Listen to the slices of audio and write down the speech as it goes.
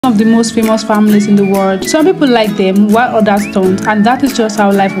Of the most famous families in the world. Some people like them while others don't, and that is just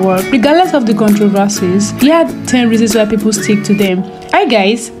how life works. Regardless of the controversies, here are 10 reasons why people stick to them. Hi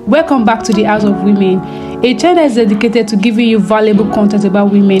guys, welcome back to the House of Women, a channel that is dedicated to giving you valuable content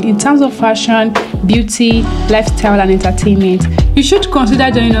about women in terms of fashion, beauty, lifestyle and entertainment. You should consider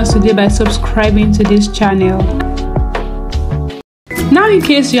joining us today by subscribing to this channel. Now, in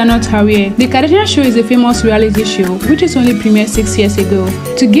case you are not aware, the Kardashian show is a famous reality show which is only premiered 6 years ago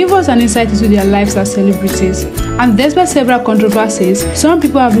to give us an insight into their lives as celebrities. And despite several controversies, some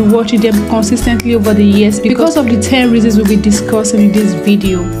people have been watching them consistently over the years because of the 10 reasons we'll be discussing in this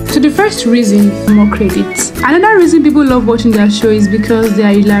video. So the first reason, more credits. Another reason people love watching their show is because they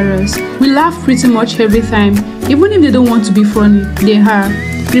are hilarious. We laugh pretty much every time, even if they don't want to be funny, they are.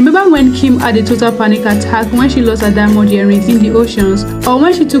 Remember when Kim had a total panic attack when she lost her diamond earrings in the oceans, or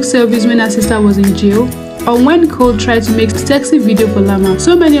when she took selfies when her sister was in jail, or when Cole tried to make sexy video for Llama?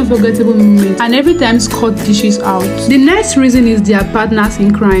 So many unforgettable moments, and every time Scott dishes out. The next reason is their partners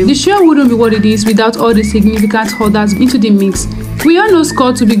in crime. The show wouldn't be what it is without all the significant others into the mix. We all know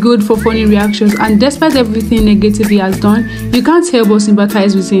Scott to be good for funny reactions, and despite everything negative he has done, you can't help but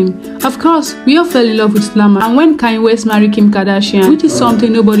sympathize with him. Of course, we all fell in love with Llama, and when Kanye West married Kim Kardashian, which is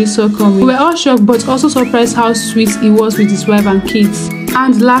something nobody saw coming, we were all shocked but also surprised how sweet he was with his wife and kids.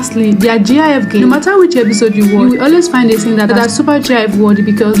 And lastly, their GIF game. No matter which episode you watch, you will always find a scene that are super GIF worthy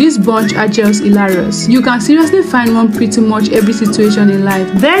because this bunch are just hilarious. You can seriously find one pretty much every situation in life.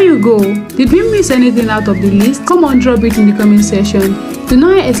 There you go. Did we miss anything out of the list? Come on, drop it in the comment section. Do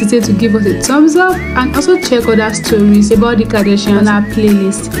not hesitate to give us a thumbs up and also check other stories about the Kardashians on our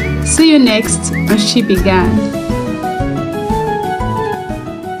playlist. See you next on Ship Again.